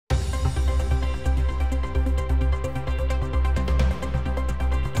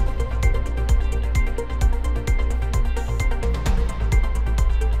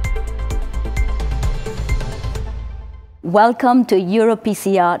Welcome to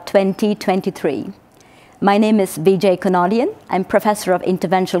EuroPCR 2023. My name is Vijay Kunadian. I'm Professor of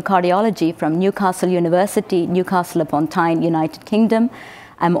Interventional Cardiology from Newcastle University, Newcastle upon Tyne, United Kingdom.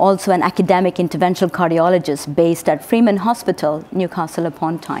 I'm also an academic interventional cardiologist based at Freeman Hospital, Newcastle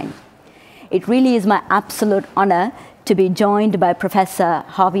upon Tyne. It really is my absolute honor to be joined by Professor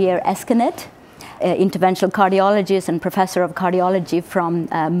Javier Escaned, interventional cardiologist and professor of cardiology from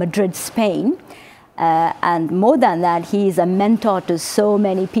Madrid, Spain. And more than that, he is a mentor to so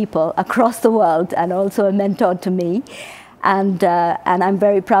many people across the world and also a mentor to me. And I'm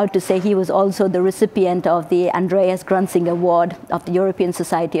very proud to say he was also the recipient of the Andreas Grunzing Award of the European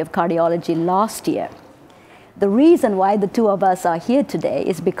Society of Cardiology last year. The reason why the two of us are here today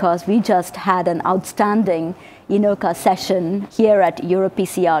is because we just had an outstanding INOCA session here at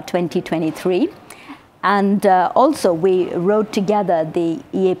EuroPCR 2023. And also we wrote together the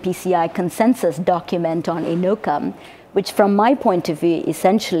EAPCI Consensus document on INOCA, which from my point of view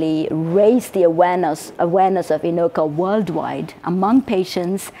essentially raised the awareness of INOCA worldwide among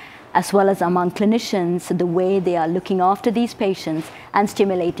patients as well as among clinicians, the way they are looking after these patients and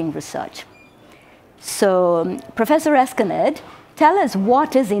stimulating research. So Professor Escaned, tell us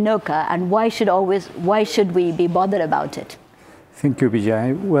what is INOCA and why should we be bothered about it? Thank you,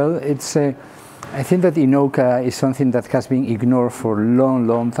 Vijay. Well, I think that INOCA is something that has been ignored for a long,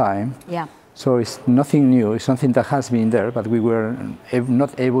 long time. Yeah. So it's nothing new. It's something that has been there, but we were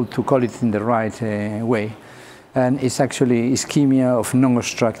not able to call it in the right way. And it's actually ischemia of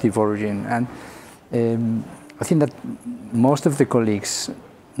non-obstructive origin. And I think that most of the colleagues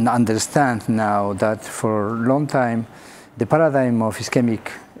understand now that for a long time, the paradigm of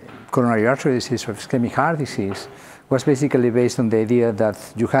ischemic coronary artery disease or ischemic heart disease was basically based on the idea that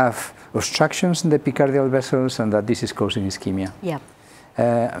you have obstructions in the epicardial vessels and that this is causing ischemia. Yeah.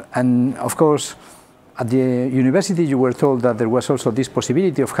 And of course, at the university you were told that there was also this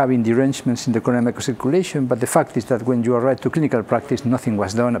possibility of having derangements in the coronary microcirculation, but the fact is that when you arrived to clinical practice, nothing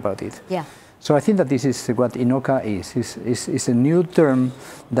was done about it. Yeah. So I think that this is what INOCA is. It's a new term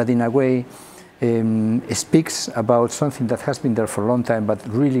that in a way speaks about something that has been there for a long time, but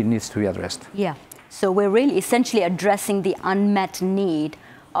really needs to be addressed. Yeah. So we're really essentially addressing the unmet need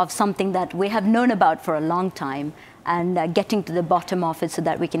of something that we have known about for a long time and getting to the bottom of it so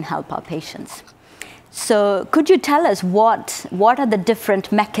that we can help our patients. So could you tell us what are the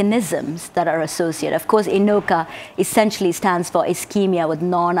different mechanisms that are associated? Of course, INOCA essentially stands for ischemia with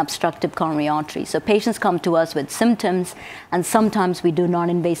non-obstructive coronary arteries. So patients come to us with symptoms, and sometimes we do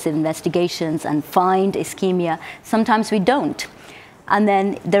non-invasive investigations and find ischemia. Sometimes we don't. And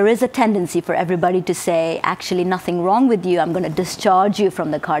then there is a tendency for everybody to say, actually nothing wrong with you, I'm going to discharge you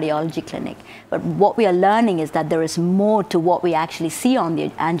from the cardiology clinic. But what we are learning is that there is more to what we actually see on the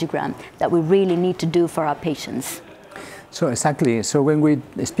angiogram that we really need to do for our patients. So exactly, so when we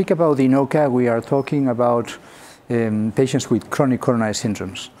speak about INOCA, we are talking about patients with chronic coronary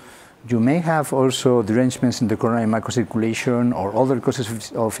syndromes. You may have also derangements in the coronary microcirculation or other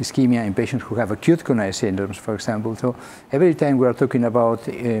causes of ischemia in patients who have acute coronary syndromes, for example. So every time we are talking about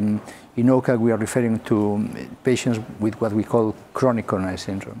INOCA, we are referring to patients with what we call chronic coronary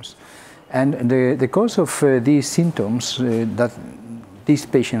syndromes. And the cause of these symptoms that these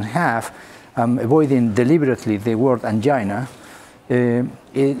patients have, avoiding deliberately the word angina,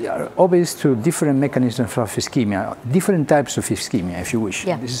 are obvious to different mechanisms of ischemia, different types of ischemia, if you wish.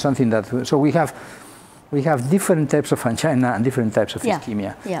 Yeah. This is something that, so we have different types of angina and different types of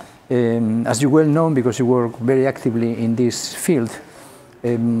ischemia. Yeah. As you well know, because you work very actively in this field,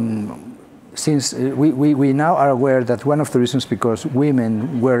 since we now are aware that one of the reasons because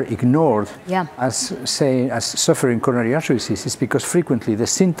women were ignored as suffering coronary artery disease is because frequently the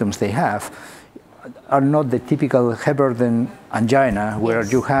symptoms they have are not the typical Heberden angina, where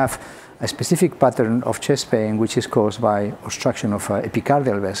you have a specific pattern of chest pain which is caused by obstruction of an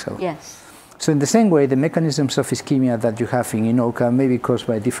epicardial vessel. Yes. So in the same way, the mechanisms of ischemia that you have in INOCA may be caused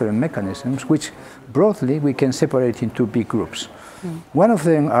by different mechanisms, which broadly we can separate into big groups. One of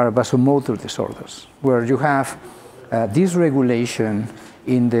them are vasomotor disorders, where you have dysregulation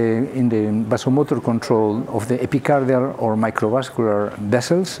in the vasomotor control of the epicardial or microvascular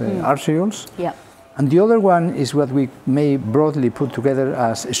vessels, arterioles. Yeah. And the other one is what we may broadly put together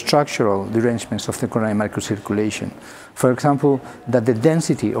as structural derangements of the coronary microcirculation. For example, that the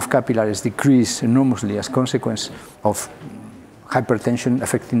density of capillaries decrease enormously as a consequence of hypertension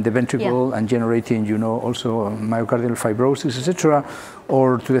affecting the ventricle and generating, also myocardial fibrosis, etc.,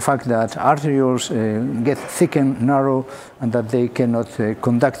 or to the fact that arterioles get thick and narrow and that they cannot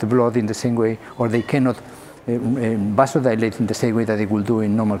conduct blood in the same way, or they cannot vasodilate in the same way that they will do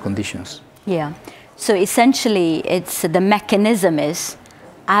in normal conditions. Yeah. So essentially, the mechanism is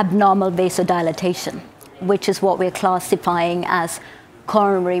abnormal vasodilatation, which is what we're classifying as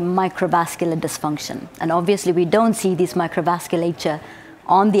coronary microvascular dysfunction. And obviously, we don't see this microvasculature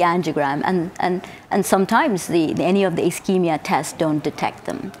on the angiogram, and sometimes any of the ischemia tests don't detect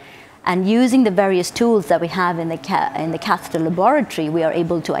them. And using the various tools that we have in the catheter laboratory, we are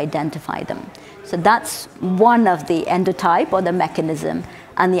able to identify them. So that's one of the endotype or the mechanism.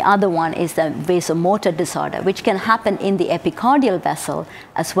 And the other one is the vasomotor disorder, which can happen in the epicardial vessel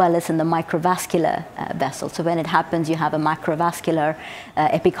as well as in the microvascular vessel. So when it happens, you have a macrovascular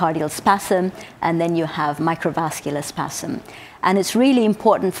epicardial spasm, and then you have microvascular spasm. And it's really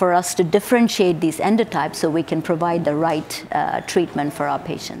important for us to differentiate these endotypes so we can provide the right treatment for our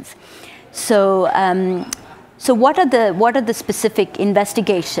patients. So, so what are the specific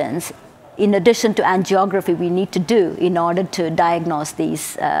investigations in addition to angiography we need to do in order to diagnose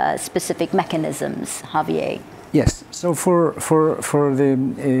these specific mechanisms, Javier? Yes, so for the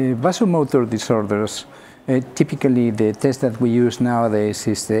vasomotor disorders, typically the test that we use nowadays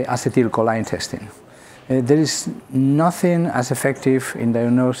is the acetylcholine testing. There is nothing as effective in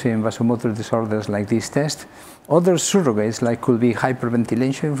diagnosing vasomotor disorders like this test. Other surrogates, like could be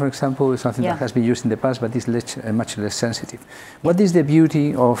hyperventilation, for example, is something that has been used in the past, but is much less sensitive. What is the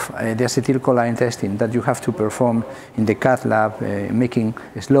beauty of the acetylcholine testing that you have to perform in the cath lab, making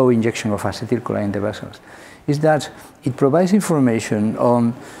a slow injection of acetylcholine in the vessels? Is that it provides information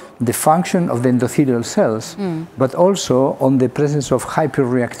on the function of the endothelial cells, but also on the presence of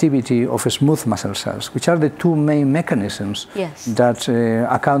hyperreactivity of smooth muscle cells, which are the two main mechanisms that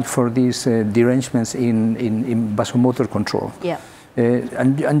account for these derangements in vasomotor control. Yeah.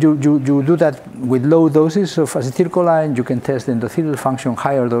 And you do that with low doses of acetylcholine. You can test the endothelial function.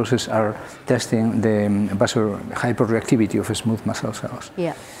 Higher doses are testing the hyperreactivity of smooth muscle cells.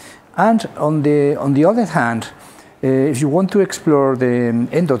 Yeah. And on the other hand, if you want to explore the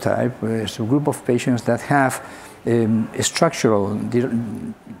endotype, it's a group of patients that have structural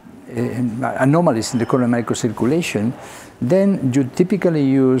anomalies in the coronary microcirculation, then you typically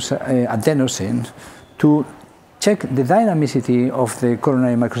use adenosine to check the dynamicity of the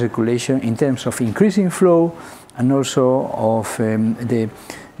coronary microcirculation in terms of increasing flow and also of the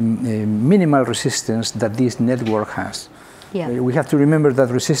minimal resistance that this network has. Yeah. We have to remember that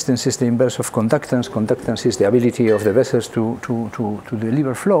resistance is the inverse of conductance. Conductance is the ability of the vessels to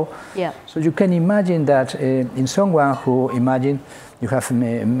deliver flow. Yeah. So you can imagine that in someone who you have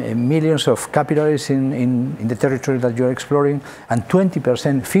millions of capillaries in the territory that you're exploring, and 20%,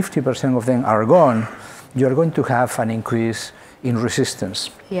 50% of them are gone, you're going to have an increase in resistance.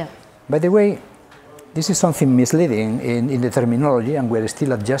 Yeah. By the way, this is something misleading in the terminology, and we're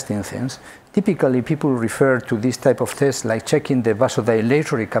still adjusting things. Typically, people refer to this type of test like checking the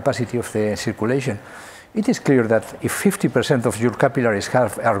vasodilatory capacity of the circulation. It is clear that if 50% of your capillaries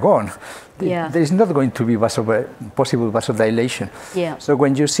are gone, there is not going to be possible vasodilation. Yeah. So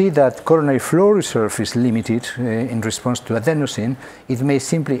when you see that coronary flow reserve is limited in response to adenosine, it may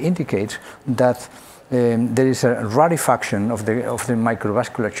simply indicate that there is a rarefaction of the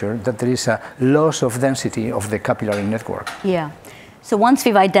microvasculature, that there is a loss of density of the capillary network. Yeah. So once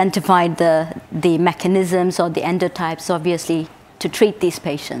we've identified the mechanisms or the endotypes, obviously, to treat these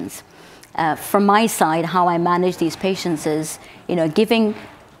patients, from my side, how I manage these patients is, giving,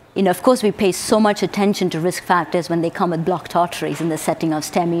 of course, we pay so much attention to risk factors when they come with blocked arteries in the setting of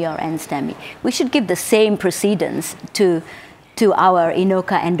STEMI or NSTEMI. We should give the same precedence to our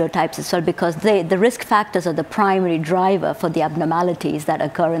ENOCA endotypes as well, because the risk factors are the primary driver for the abnormalities that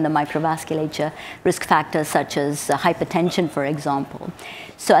occur in the microvasculature, risk factors such as hypertension, for example.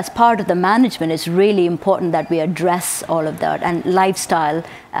 So as part of the management, it's really important that we address all of that, and lifestyle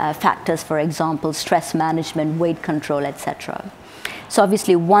factors, for example, stress management, weight control, etc. So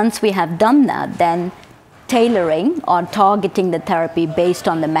obviously, once we have done that, then tailoring or targeting the therapy based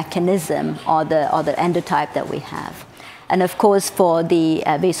on the mechanism or the endotype that we have. And of course, for the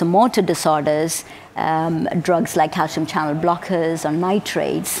vasomotor disorders, drugs like calcium channel blockers or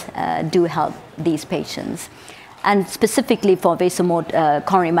nitrates do help these patients. And specifically for vasomotor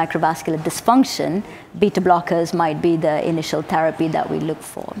coronary microvascular dysfunction, beta blockers might be the initial therapy that we look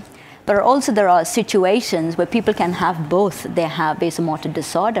for. But also there are situations where people can have both. They have vasomotor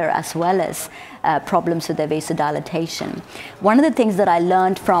disorder as well as problems with their vasodilatation. One of the things that I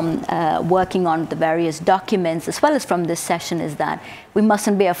learned from working on the various documents as well as from this session is that we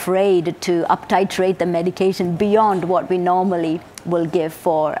mustn't be afraid to up-titrate the medication beyond what we normally will give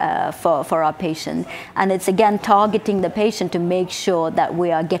for our patient. And it's again targeting the patient to make sure that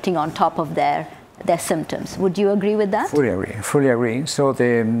we are getting on top of their their symptoms. Would you agree with that? Fully agree, fully agree. So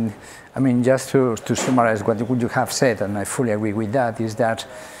I mean, just to summarize what you have said, and I fully agree with that, is that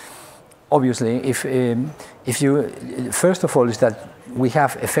obviously if you, first of all, is that we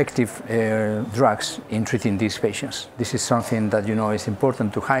have effective drugs in treating these patients. This is something that, you know, is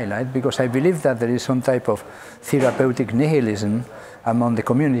important to highlight, because I believe that there is some type of therapeutic nihilism among the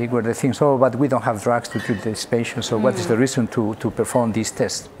community where they think, oh, but we don't have drugs to treat these patients, so what is the reason to perform these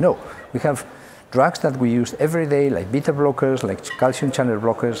tests? No, we have drugs that we use every day, like beta blockers, like calcium channel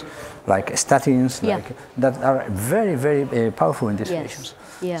blockers, like statins, that are very, very powerful in these patients.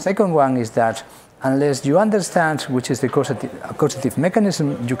 Second one is that unless you understand which is the causative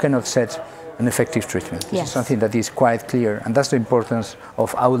mechanism, you cannot set an effective treatment. This is something that is quite clear, and that's the importance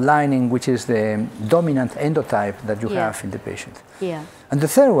of outlining which is the dominant endotype that you have in the patient. And the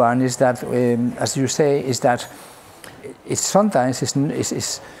third one is that, as you say, is that sometimes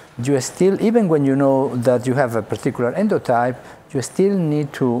you still, even when you know that you have a particular endotype, you still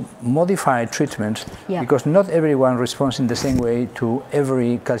need to modify treatment because not everyone responds in the same way to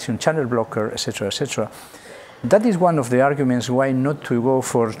every calcium channel blocker, etc., etc. That is one of the arguments why not to go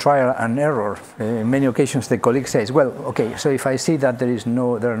for trial and error. In many occasions, the colleague says, well, okay, so if I see that there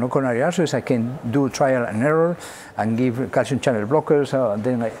are no coronary arteries, I can do trial and error and give calcium channel blockers. And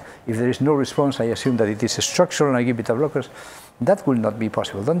then if there is no response, I assume that it is structural and I give beta blockers. That will not be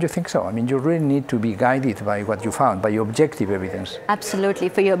possible. Don't you think so? I mean, you really need to be guided by what you found, by your objective evidence. Absolutely,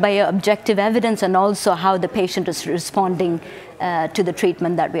 by your objective evidence, and also how the patient is responding to the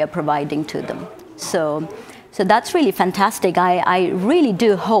treatment that we are providing to them. So that's really fantastic. I really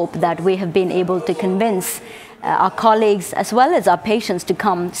do hope that we have been able to convince our colleagues as well as our patients to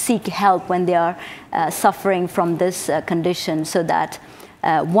come seek help when they are suffering from this condition, so that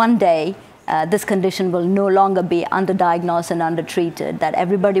one day this condition will no longer be underdiagnosed and undertreated, that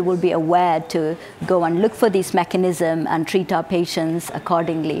everybody will be aware to go and look for these mechanisms and treat our patients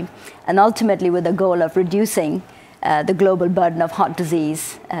accordingly, and ultimately with the goal of reducing the global burden of heart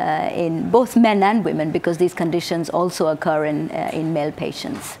disease in both men and women, because these conditions also occur in male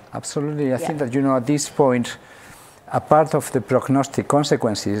patients. Absolutely. I think that, you know, at this point, a part of the prognostic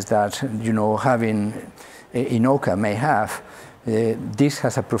consequences that, you know, having INOCA may have, this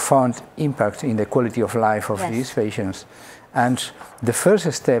has a profound impact in the quality of life of these patients. And the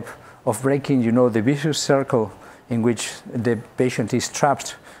first step of breaking, you know, the vicious circle in which the patient is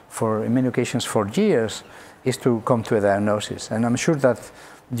trapped for, in many occasions, for years, is to come to a diagnosis. And I'm sure that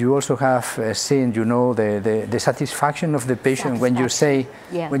you also have seen, you know, the satisfaction of the patient when you say,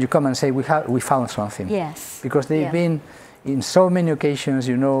 when you come and say, we found something. Because they've been, in so many occasions,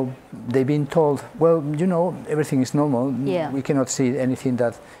 you know, they've been told, well, you know, everything is normal. We cannot see anything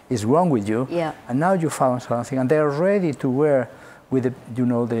that is wrong with you. And now you found something, and they are ready to wear with the, you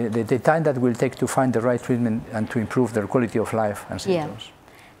know, the time that will take to find the right treatment and to improve their quality of life and symptoms.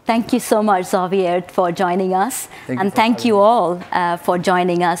 Thank you so much, Javier, for joining us. Thank you all for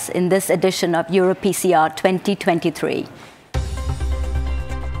joining us in this edition of EuroPCR 2023.